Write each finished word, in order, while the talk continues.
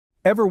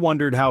Ever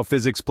wondered how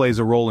physics plays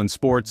a role in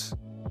sports?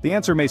 The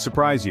answer may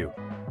surprise you.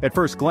 At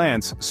first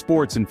glance,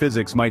 sports and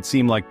physics might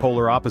seem like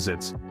polar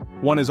opposites.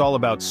 One is all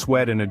about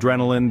sweat and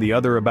adrenaline, the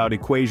other about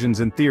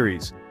equations and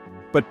theories.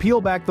 But peel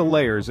back the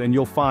layers and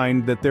you'll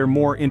find that they're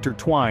more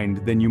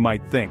intertwined than you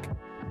might think.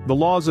 The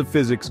laws of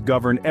physics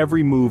govern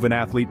every move an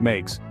athlete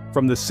makes,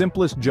 from the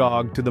simplest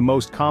jog to the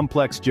most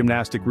complex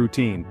gymnastic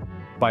routine.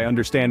 By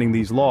understanding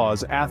these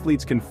laws,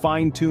 athletes can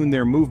fine-tune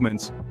their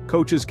movements,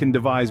 coaches can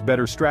devise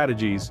better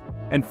strategies,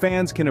 and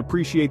fans can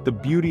appreciate the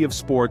beauty of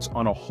sports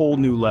on a whole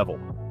new level.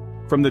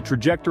 From the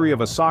trajectory of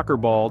a soccer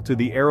ball to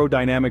the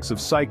aerodynamics of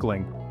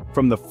cycling,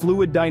 from the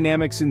fluid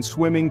dynamics in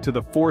swimming to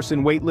the force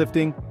in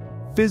weightlifting,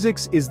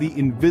 physics is the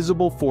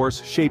invisible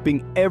force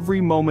shaping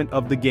every moment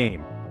of the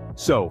game.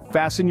 So,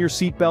 fasten your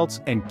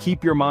seatbelts and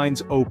keep your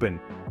minds open.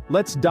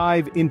 Let's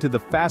dive into the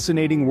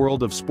fascinating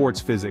world of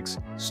sports physics,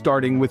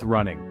 starting with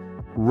running.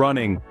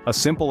 Running, a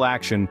simple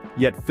action,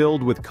 yet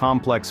filled with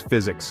complex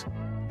physics.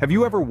 Have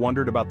you ever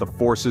wondered about the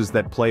forces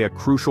that play a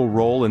crucial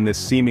role in this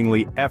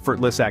seemingly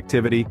effortless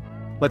activity?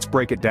 Let's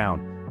break it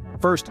down.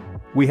 First,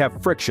 we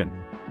have friction,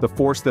 the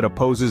force that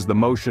opposes the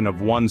motion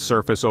of one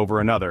surface over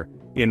another.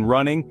 In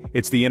running,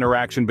 it's the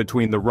interaction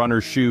between the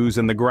runner's shoes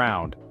and the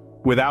ground.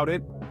 Without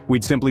it,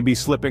 we'd simply be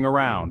slipping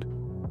around.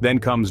 Then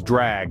comes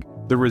drag,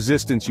 the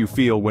resistance you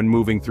feel when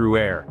moving through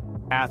air.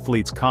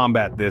 Athletes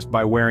combat this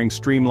by wearing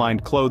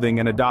streamlined clothing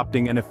and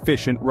adopting an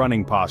efficient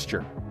running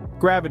posture.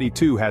 Gravity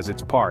too has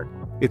its part.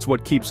 It's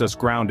what keeps us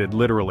grounded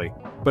literally,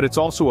 but it's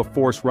also a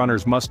force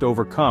runners must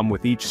overcome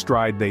with each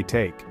stride they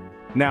take.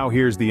 Now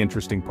here's the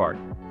interesting part.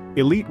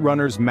 Elite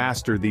runners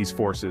master these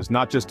forces,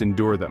 not just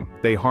endure them.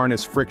 They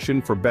harness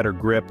friction for better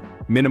grip,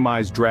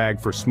 minimize drag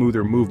for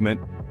smoother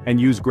movement, and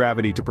use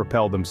gravity to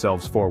propel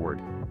themselves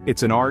forward.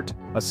 It's an art,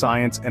 a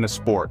science, and a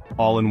sport,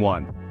 all in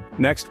one.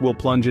 Next, we'll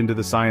plunge into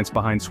the science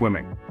behind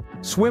swimming.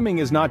 Swimming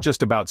is not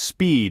just about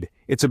speed,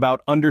 it's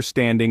about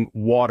understanding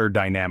water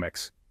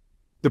dynamics.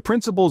 The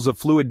principles of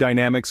fluid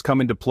dynamics come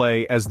into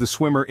play as the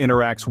swimmer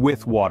interacts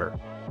with water.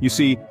 You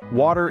see,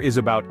 water is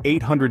about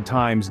 800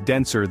 times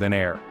denser than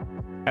air.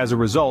 As a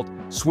result,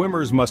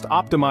 swimmers must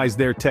optimize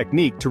their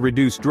technique to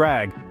reduce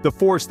drag, the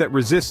force that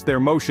resists their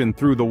motion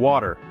through the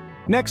water.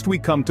 Next we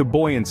come to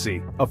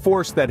buoyancy, a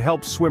force that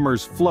helps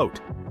swimmers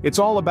float. It's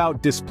all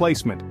about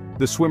displacement.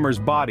 The swimmer's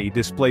body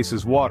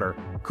displaces water,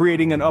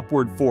 creating an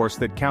upward force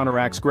that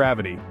counteracts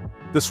gravity.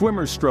 The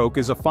swimmer's stroke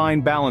is a fine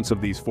balance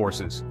of these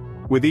forces.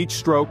 With each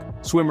stroke,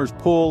 swimmers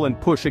pull and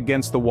push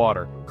against the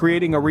water,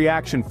 creating a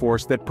reaction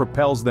force that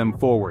propels them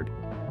forward.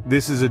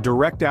 This is a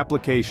direct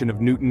application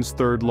of Newton's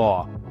third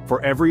law.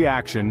 For every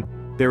action,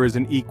 there is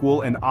an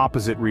equal and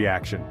opposite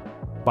reaction.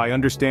 By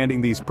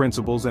understanding these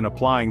principles and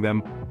applying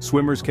them,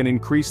 swimmers can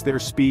increase their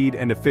speed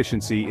and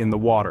efficiency in the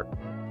water.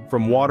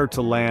 From water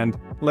to land,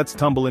 let's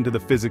tumble into the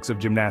physics of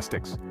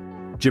gymnastics.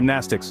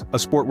 Gymnastics, a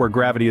sport where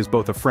gravity is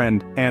both a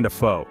friend and a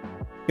foe.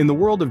 In the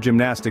world of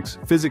gymnastics,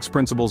 physics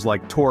principles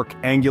like torque,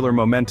 angular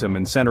momentum,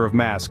 and center of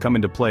mass come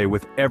into play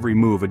with every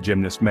move a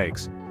gymnast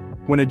makes.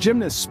 When a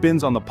gymnast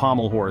spins on the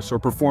pommel horse or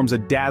performs a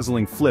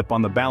dazzling flip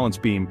on the balance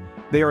beam,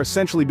 they are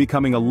essentially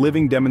becoming a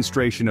living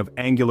demonstration of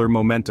angular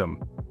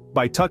momentum.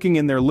 By tucking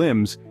in their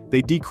limbs,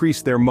 they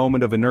decrease their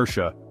moment of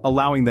inertia,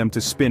 allowing them to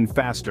spin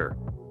faster.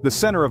 The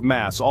center of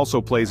mass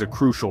also plays a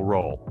crucial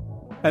role.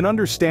 An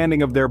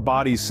understanding of their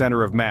body's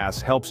center of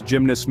mass helps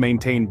gymnasts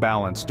maintain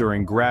balance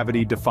during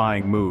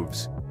gravity-defying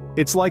moves.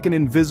 It's like an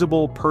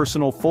invisible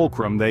personal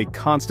fulcrum they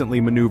constantly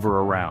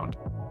maneuver around.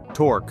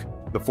 Torque,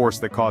 the force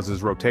that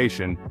causes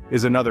rotation,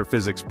 is another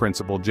physics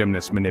principle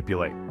gymnasts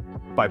manipulate.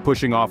 By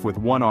pushing off with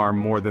one arm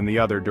more than the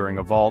other during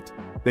a vault,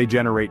 they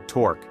generate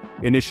torque,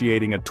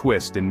 initiating a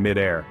twist in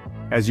midair.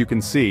 As you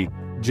can see,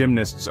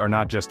 gymnasts are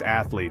not just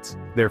athletes,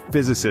 they're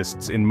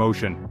physicists in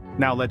motion.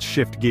 Now let's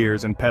shift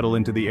gears and pedal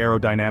into the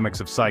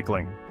aerodynamics of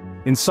cycling.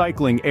 In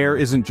cycling, air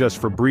isn't just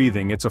for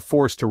breathing, it's a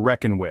force to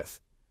reckon with.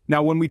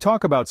 Now when we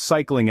talk about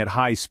cycling at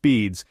high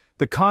speeds,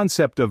 the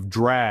concept of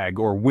drag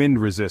or wind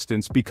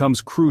resistance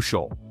becomes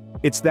crucial.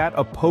 It's that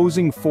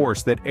opposing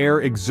force that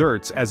air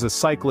exerts as a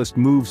cyclist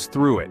moves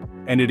through it,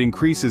 and it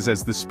increases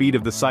as the speed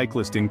of the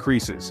cyclist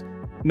increases.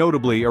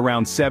 Notably,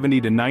 around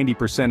 70 to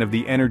 90% of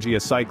the energy a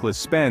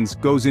cyclist spends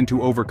goes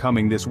into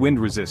overcoming this wind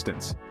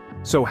resistance.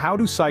 So how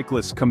do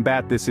cyclists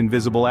combat this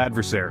invisible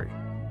adversary?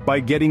 By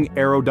getting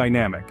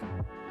aerodynamic.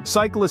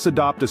 Cyclists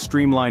adopt a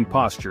streamlined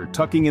posture,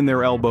 tucking in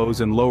their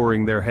elbows and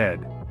lowering their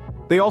head.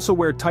 They also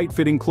wear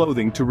tight-fitting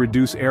clothing to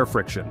reduce air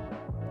friction.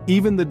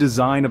 Even the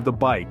design of the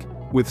bike,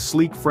 with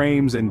sleek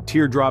frames and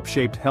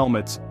teardrop-shaped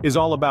helmets, is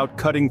all about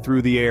cutting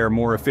through the air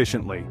more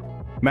efficiently.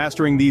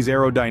 Mastering these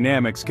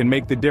aerodynamics can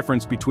make the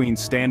difference between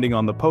standing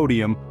on the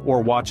podium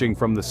or watching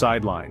from the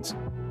sidelines.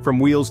 From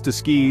wheels to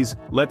skis,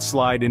 let's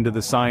slide into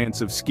the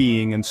science of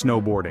skiing and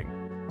snowboarding.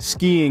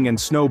 Skiing and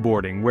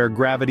snowboarding, where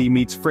gravity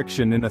meets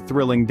friction in a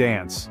thrilling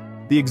dance.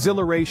 The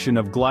exhilaration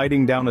of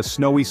gliding down a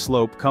snowy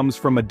slope comes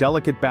from a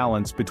delicate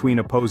balance between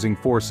opposing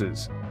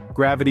forces.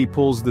 Gravity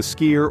pulls the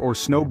skier or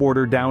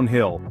snowboarder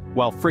downhill,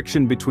 while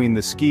friction between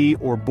the ski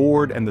or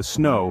board and the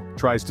snow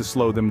tries to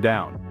slow them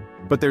down.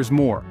 But there's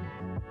more.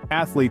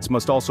 Athletes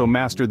must also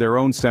master their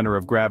own center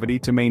of gravity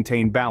to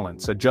maintain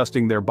balance,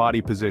 adjusting their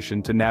body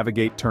position to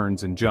navigate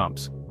turns and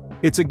jumps.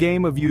 It's a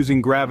game of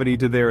using gravity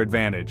to their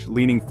advantage,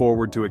 leaning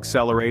forward to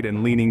accelerate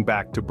and leaning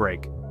back to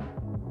brake.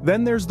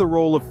 Then there's the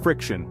role of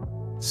friction.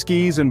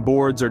 Skis and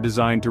boards are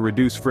designed to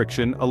reduce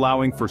friction,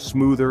 allowing for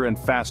smoother and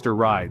faster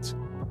rides.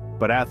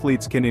 But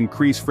athletes can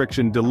increase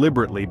friction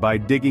deliberately by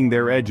digging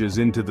their edges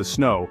into the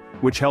snow,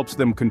 which helps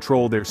them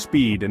control their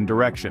speed and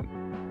direction.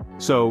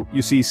 So,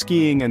 you see,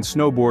 skiing and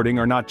snowboarding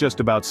are not just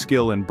about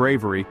skill and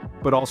bravery,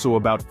 but also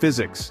about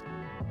physics.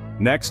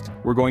 Next,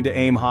 we're going to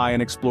aim high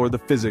and explore the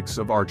physics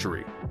of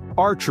archery.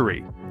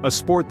 Archery, a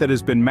sport that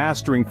has been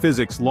mastering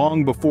physics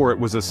long before it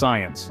was a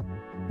science.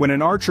 When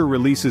an archer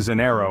releases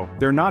an arrow,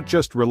 they're not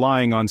just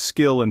relying on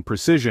skill and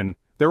precision,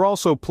 they're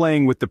also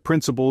playing with the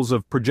principles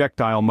of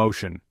projectile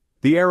motion.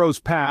 The arrow's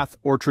path,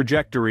 or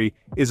trajectory,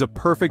 is a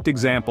perfect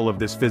example of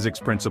this physics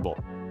principle.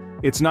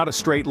 It's not a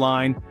straight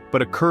line,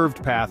 but a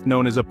curved path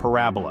known as a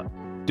parabola,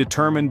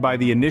 determined by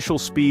the initial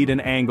speed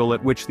and angle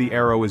at which the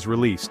arrow is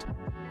released.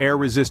 Air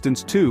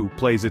resistance, too,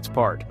 plays its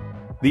part.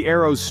 The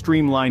arrow's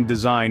streamlined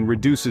design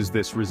reduces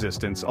this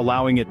resistance,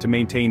 allowing it to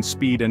maintain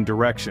speed and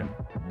direction.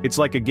 It's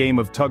like a game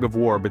of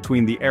tug-of-war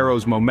between the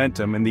arrow's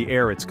momentum and the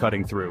air it's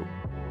cutting through.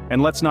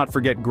 And let's not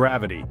forget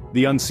gravity,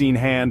 the unseen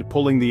hand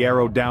pulling the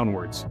arrow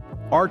downwards.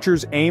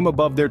 Archers aim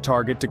above their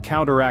target to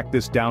counteract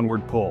this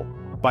downward pull.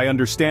 By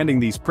understanding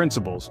these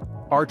principles,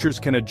 archers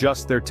can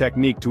adjust their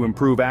technique to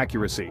improve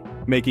accuracy,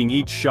 making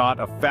each shot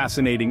a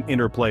fascinating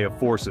interplay of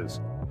forces.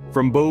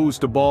 From bows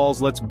to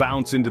balls, let's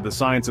bounce into the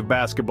science of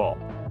basketball.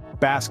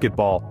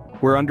 Basketball,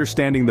 where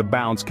understanding the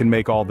bounce can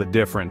make all the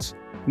difference.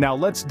 Now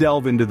let's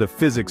delve into the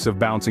physics of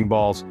bouncing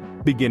balls,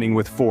 beginning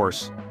with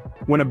force.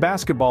 When a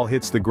basketball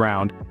hits the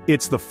ground,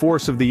 it's the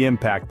force of the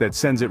impact that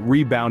sends it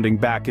rebounding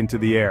back into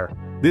the air.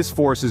 This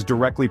force is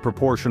directly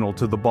proportional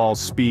to the ball's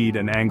speed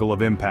and angle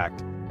of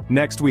impact.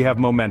 Next we have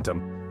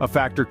momentum, a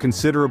factor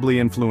considerably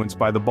influenced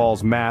by the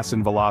ball's mass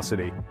and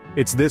velocity.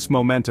 It's this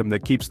momentum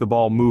that keeps the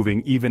ball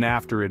moving even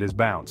after it is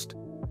bounced.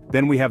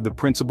 Then we have the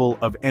principle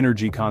of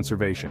energy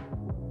conservation.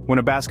 When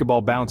a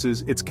basketball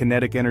bounces, its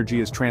kinetic energy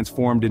is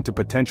transformed into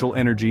potential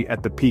energy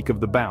at the peak of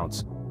the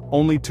bounce,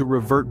 only to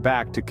revert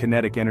back to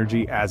kinetic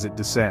energy as it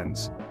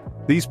descends.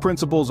 These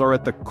principles are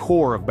at the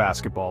core of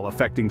basketball,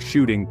 affecting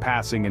shooting,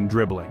 passing, and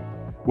dribbling.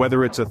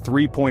 Whether it's a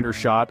three-pointer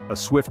shot, a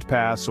swift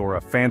pass, or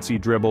a fancy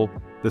dribble,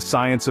 the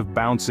science of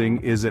bouncing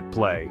is at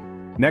play.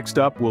 Next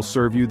up, we'll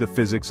serve you the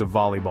physics of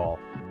volleyball.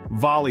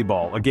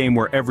 Volleyball, a game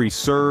where every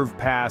serve,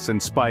 pass, and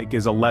spike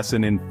is a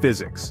lesson in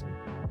physics.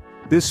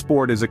 This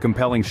sport is a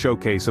compelling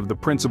showcase of the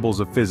principles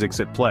of physics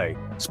at play,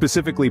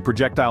 specifically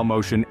projectile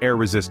motion, air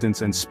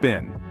resistance, and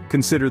spin.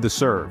 Consider the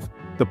serve.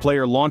 The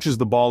player launches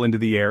the ball into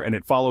the air and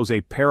it follows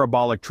a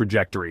parabolic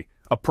trajectory,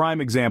 a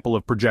prime example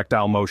of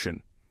projectile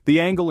motion. The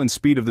angle and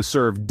speed of the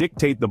serve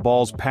dictate the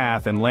ball's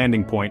path and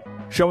landing point,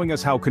 showing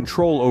us how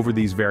control over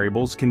these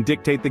variables can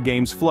dictate the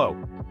game's flow.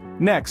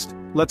 Next,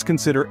 let's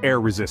consider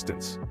air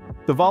resistance.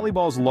 The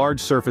volleyball's large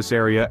surface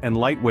area and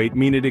lightweight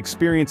mean it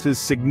experiences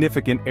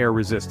significant air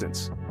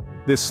resistance.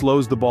 This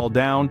slows the ball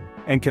down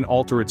and can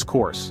alter its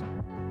course,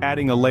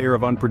 adding a layer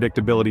of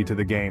unpredictability to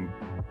the game.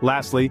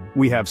 Lastly,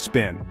 we have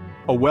spin.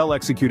 A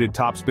well-executed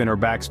topspin or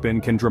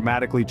backspin can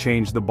dramatically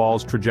change the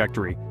ball's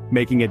trajectory,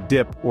 making it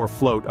dip or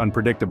float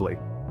unpredictably.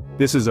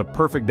 This is a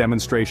perfect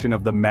demonstration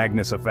of the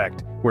Magnus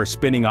effect, where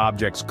spinning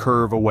objects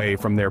curve away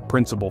from their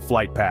principal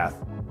flight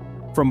path.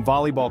 From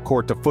volleyball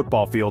court to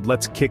football field,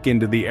 let's kick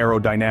into the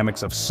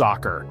aerodynamics of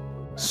soccer.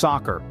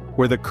 Soccer,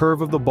 where the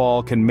curve of the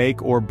ball can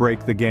make or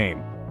break the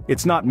game.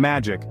 It's not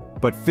magic,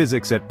 but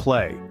physics at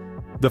play.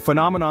 The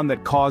phenomenon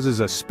that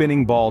causes a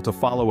spinning ball to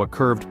follow a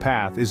curved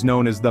path is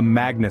known as the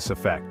Magnus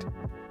effect.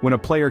 When a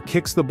player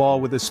kicks the ball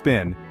with a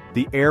spin,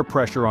 the air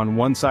pressure on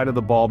one side of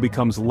the ball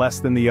becomes less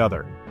than the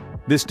other.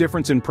 This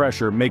difference in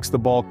pressure makes the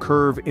ball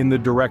curve in the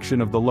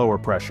direction of the lower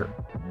pressure.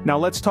 Now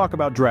let's talk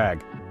about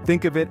drag.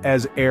 Think of it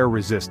as air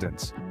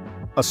resistance.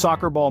 A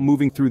soccer ball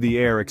moving through the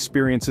air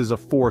experiences a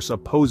force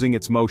opposing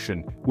its motion,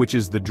 which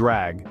is the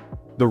drag.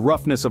 The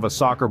roughness of a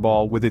soccer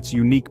ball with its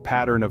unique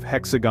pattern of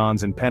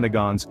hexagons and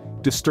pentagons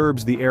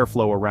disturbs the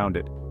airflow around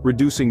it,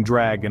 reducing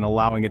drag and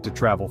allowing it to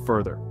travel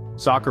further.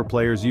 Soccer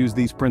players use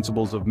these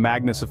principles of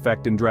Magnus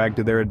effect and drag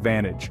to their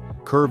advantage,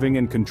 curving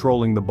and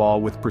controlling the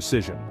ball with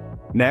precision.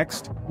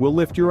 Next, we'll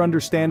lift your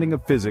understanding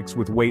of physics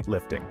with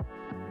weightlifting.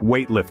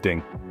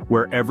 Weightlifting,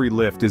 where every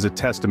lift is a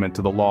testament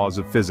to the laws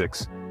of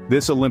physics.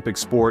 This Olympic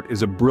sport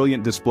is a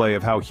brilliant display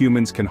of how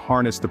humans can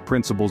harness the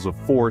principles of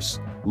force,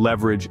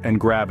 leverage, and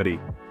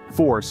gravity.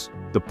 Force,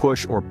 the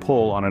push or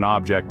pull on an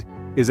object,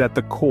 is at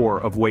the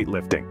core of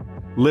weightlifting.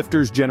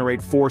 Lifters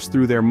generate force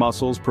through their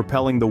muscles,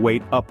 propelling the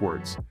weight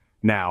upwards.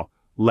 Now,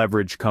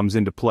 leverage comes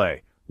into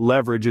play.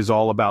 Leverage is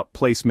all about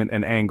placement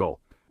and angle.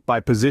 By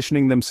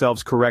positioning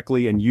themselves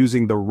correctly and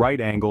using the right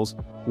angles,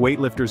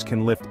 weightlifters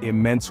can lift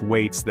immense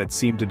weights that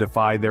seem to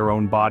defy their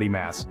own body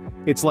mass.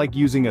 It's like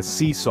using a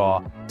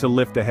seesaw to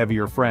lift a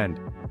heavier friend.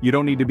 You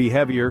don't need to be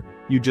heavier,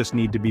 you just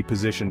need to be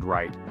positioned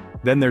right.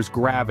 Then there's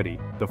gravity,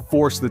 the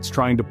force that's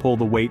trying to pull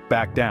the weight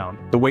back down.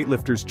 The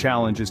weightlifter's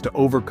challenge is to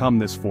overcome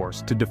this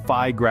force, to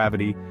defy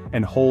gravity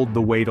and hold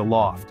the weight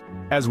aloft.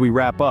 As we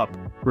wrap up,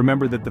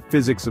 remember that the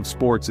physics of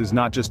sports is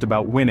not just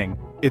about winning,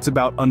 it's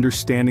about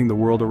understanding the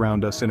world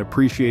around us and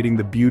appreciating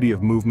the beauty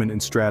of movement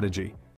and strategy.